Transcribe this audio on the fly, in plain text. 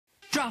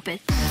Drop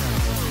it.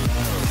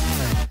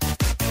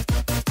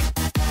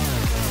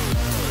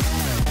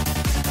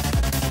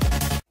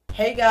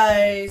 Hey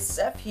guys,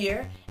 Seth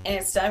here, and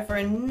it's time for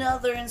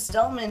another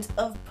installment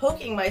of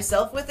poking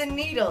myself with a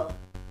needle.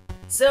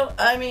 So,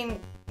 I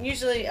mean,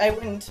 usually I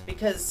wouldn't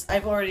because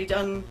I've already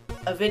done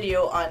a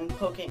video on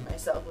poking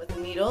myself with a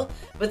needle,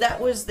 but that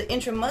was the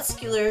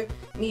intramuscular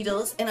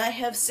needles, and I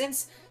have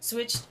since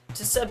switched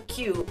to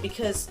subQ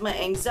because my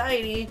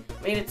anxiety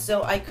made it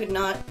so I could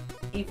not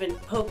even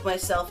poke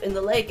myself in the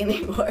leg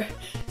anymore.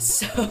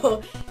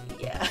 So,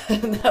 yeah,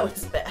 that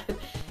was bad.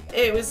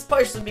 It was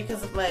partially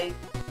because of my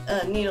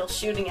needle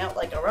shooting out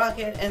like a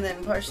rocket, and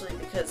then partially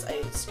because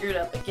I screwed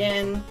up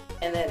again,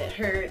 and then it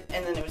hurt,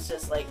 and then it was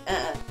just like,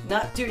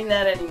 not doing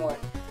that anymore.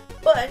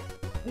 But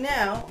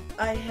now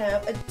I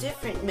have a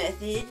different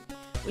method,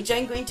 which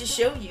I'm going to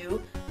show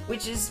you,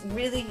 which is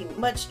really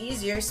much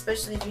easier,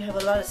 especially if you have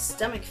a lot of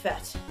stomach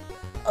fat.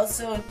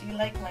 Also, do you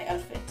like my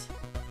outfit?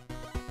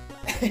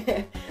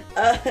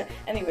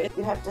 Anyway,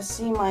 you have to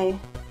see my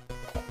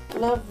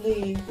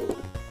lovely,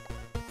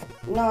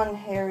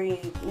 non-hairy,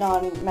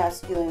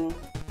 non-masculine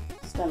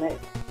stomach.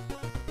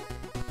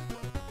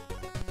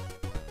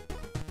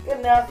 Good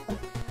enough.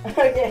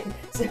 Okay,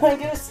 so I'm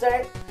going to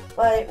start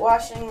by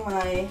washing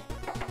my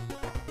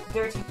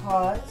dirty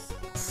paws.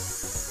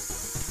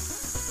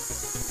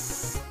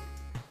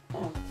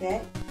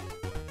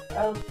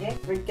 Okay,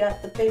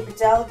 forgot the paper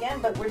towel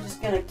again, but we're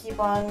just going to keep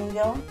on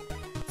going.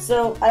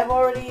 So I've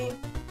already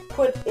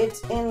put it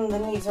in the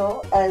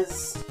needle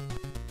as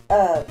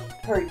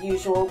per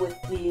usual with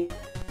the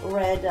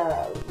red,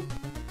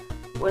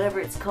 whatever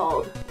it's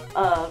called,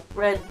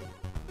 red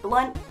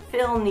blunt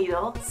fill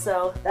needle,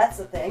 so that's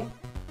the thing.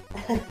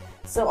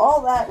 So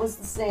all that was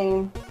the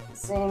same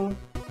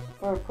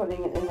for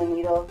putting it in the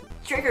needle.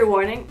 Trigger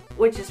warning,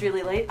 which is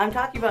really late. I'm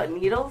talking about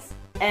needles,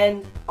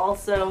 and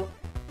also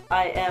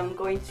I am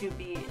going to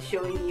be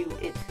showing you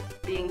it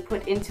being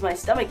put into my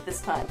stomach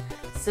this time.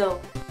 So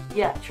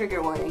yeah,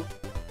 trigger warning.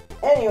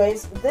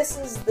 Anyways, this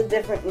is the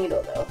different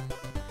needle though.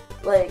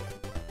 Like,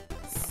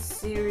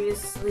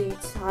 seriously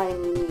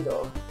tiny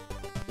needle.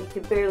 You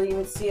can barely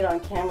even see it on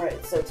camera,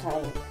 it's so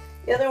tiny.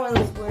 The other ones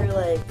were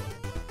like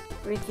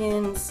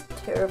freaking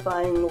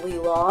terrifyingly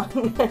long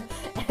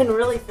and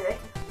really thick.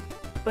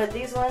 But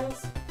these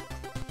ones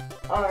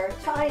are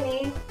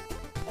tiny,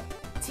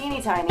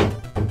 teeny tiny,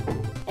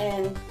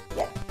 and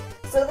yeah.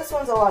 So this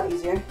one's a lot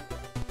easier.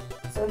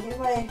 So here's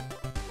my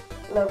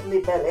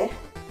lovely belly.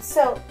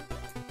 So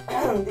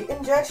the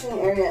injection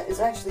area is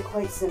actually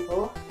quite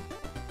simple.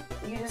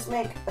 You just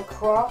make a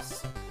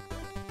cross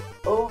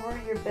over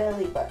your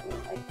belly button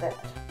like that.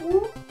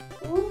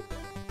 And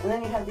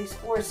then you have these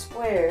 4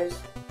 squares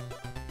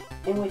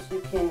in which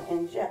you can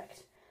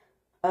inject.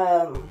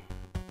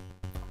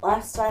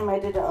 Last time I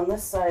did it on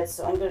this side,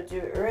 so I'm going to do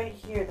it right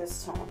here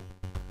this time.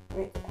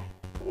 Right there.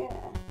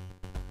 Yeah.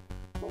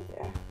 Right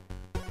there.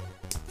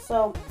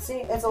 So,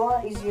 see, it's a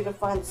lot easier to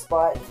find the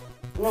spot.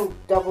 No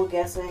double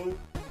guessing.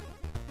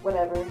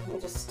 Whatever.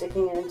 You're just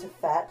sticking it into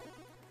fat.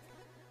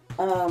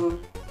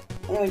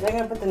 Anyways, I'm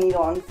going to put the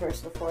needle on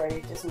first before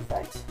I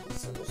disinfect.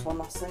 So there's one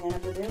last thing I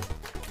have to do.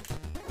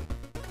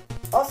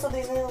 Also,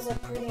 these needles are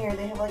prettier.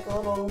 They have like a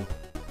little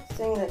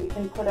thing that you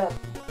can put up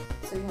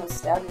so you don't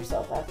stab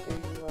yourself after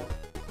you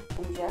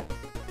inject,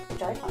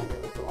 which I find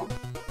really cool.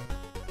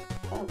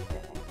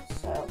 Okay,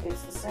 so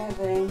it's the same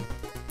thing,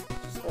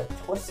 just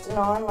twist it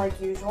on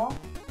like usual.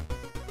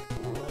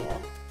 And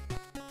then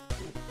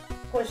you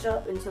push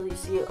up until you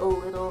see a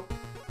little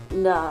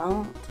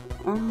knot.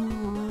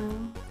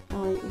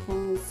 Oh wait, you can't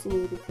even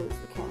see because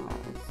the camera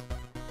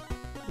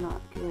is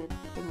not good.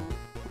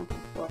 Okay,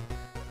 well,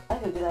 I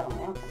can do that on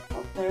my own.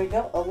 Oh, there we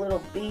go, a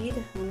little bead.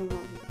 I don't know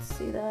if you can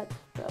see that.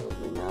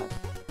 Probably not.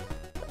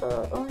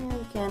 Oh yeah,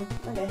 you can.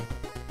 Okay.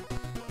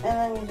 And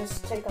then you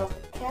just take off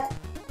the cap,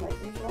 like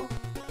usual.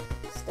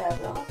 Stab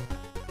it off.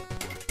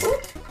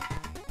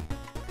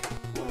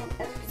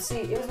 As you can see,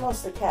 it was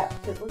mostly cap,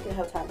 because look at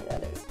how tiny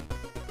that is.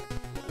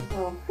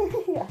 Oh,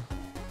 yeah,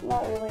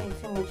 not really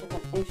too much of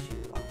an issue.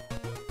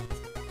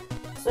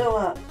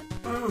 So,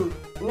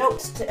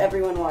 notes to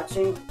everyone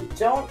watching,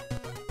 don't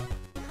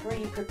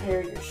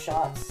pre-prepare your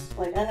shots.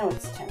 Like, I know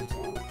it's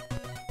tempting,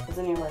 because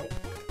then you're like,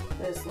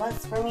 there's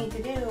less for me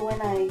to do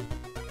when I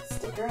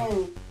stick her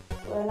in.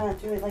 Why not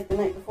do it like the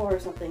night before or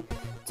something?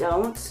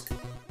 Don't.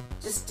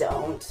 Just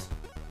don't.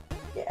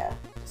 Yeah,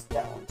 just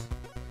don't.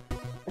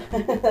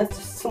 That's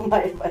just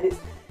my advice.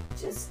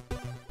 Just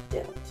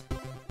don't.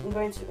 I'm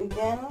going to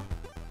again.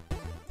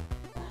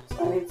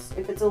 So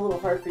if it's a little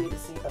hard for you to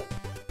see, but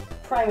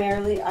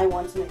primarily I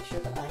want to make sure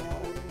that I know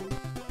what I'm doing.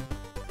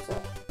 So,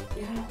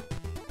 yeah.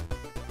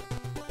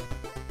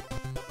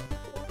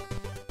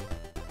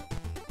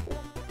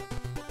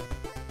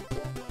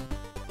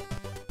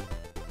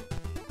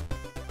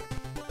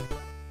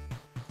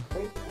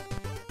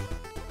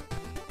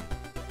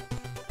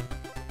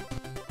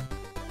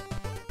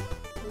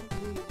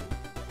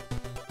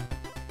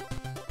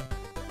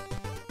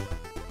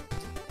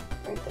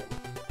 Right there.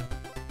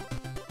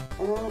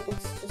 And then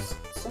it's just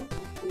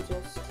simple. You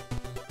just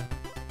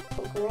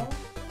poke sucker in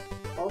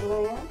all the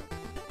way in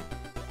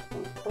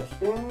and push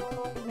down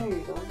on the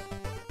needle.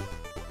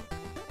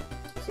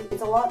 See,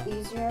 it's a lot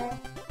easier,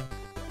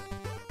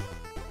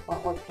 a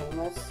lot more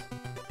painless,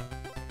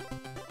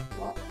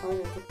 a lot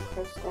harder to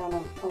press down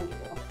on under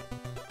though.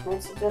 And I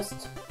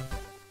suggest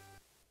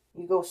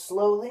you go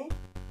slowly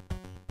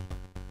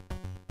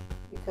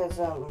because,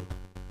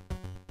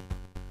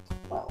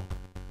 well,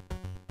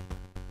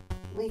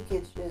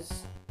 leakage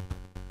is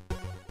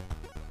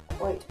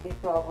quite a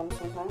problem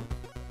sometimes.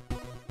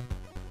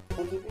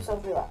 And keep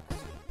yourself relaxed.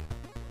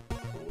 There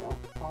you go,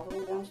 all the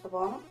way down to the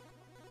bottom.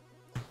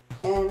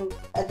 And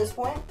at this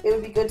point, it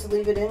would be good to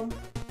leave it in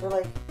for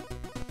like,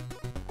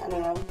 I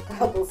don't know, a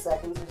couple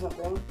seconds or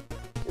something.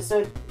 Just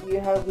so you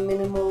have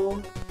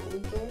minimal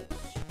leakage.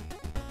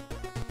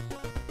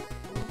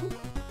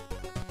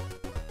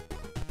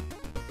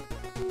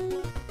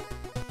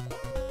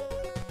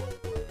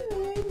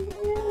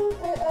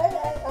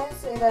 I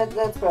say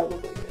that's probably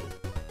good.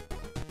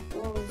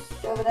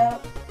 Shove it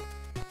out.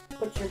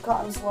 Put your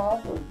cotton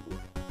swab, or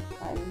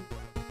I'm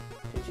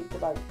too cheap to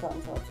buy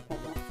cotton swabs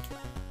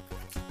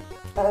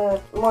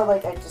apparently. More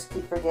like I just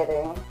keep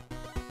forgetting.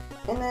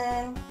 And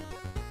then,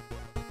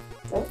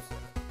 oops,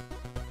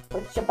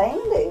 put your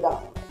band-aid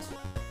on it.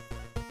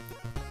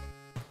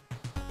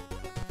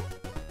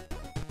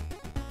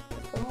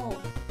 Where's the hole?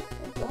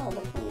 Oh god, I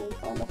can't even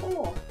find the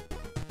hole.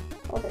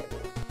 Okay.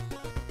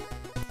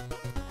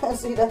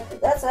 See,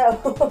 that's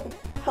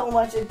how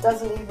much it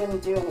doesn't even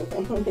do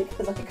anything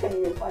because I couldn't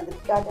even find the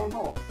goddamn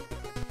hole.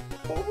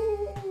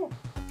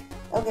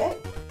 Okay,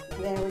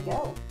 there we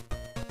go.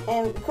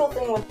 And the cool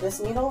thing with this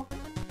needle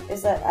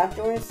is that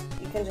afterwards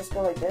you can just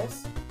go like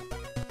this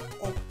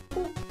and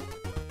boop.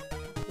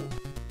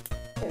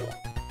 There we go.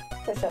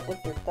 Push up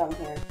with your thumb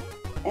here,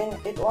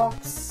 and it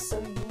locks so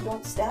you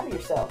don't stab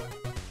yourself.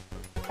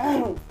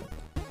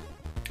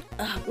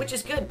 Which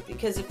is good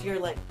because if you're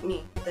like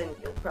me, then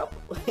you'll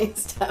probably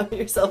stab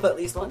yourself at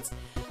least once.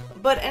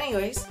 But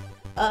anyways,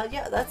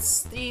 yeah,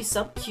 that's the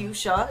subQ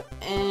shot,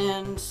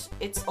 and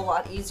it's a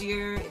lot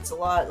easier, it's a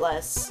lot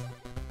less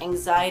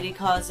anxiety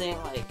causing,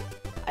 like,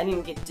 I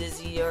didn't get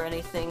dizzy or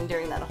anything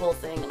during that whole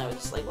thing, and I was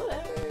just like,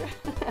 whatever.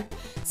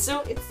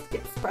 So it's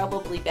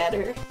probably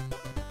better.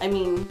 I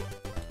mean,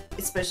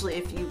 especially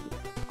if you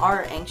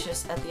are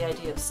anxious at the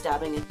idea of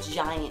stabbing a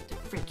giant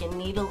freaking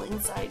needle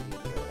inside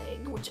your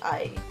leg, which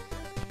I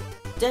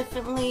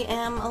definitely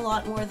am a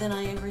lot more than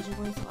I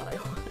originally thought I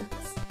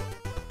was.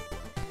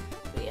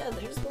 But yeah,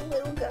 there's the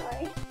little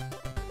guy.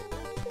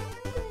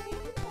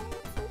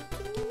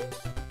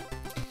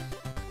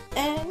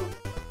 And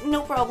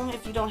no problem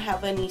if you don't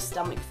have any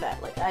stomach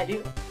fat like I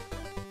do.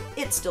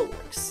 It still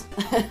works.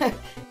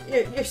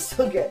 you're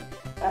still good.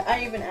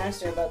 I even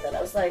asked her about that.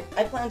 I was like,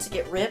 I plan to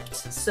get ripped,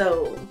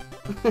 so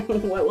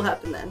what will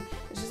happen then?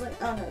 And she's like,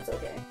 oh no, it's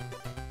okay.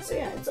 So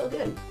yeah, it's all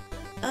good.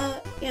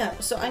 Yeah,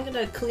 so I'm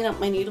gonna clean up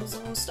my needles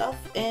and stuff,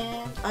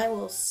 and I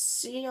will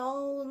see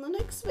y'all in the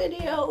next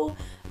video.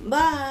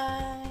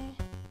 Bye!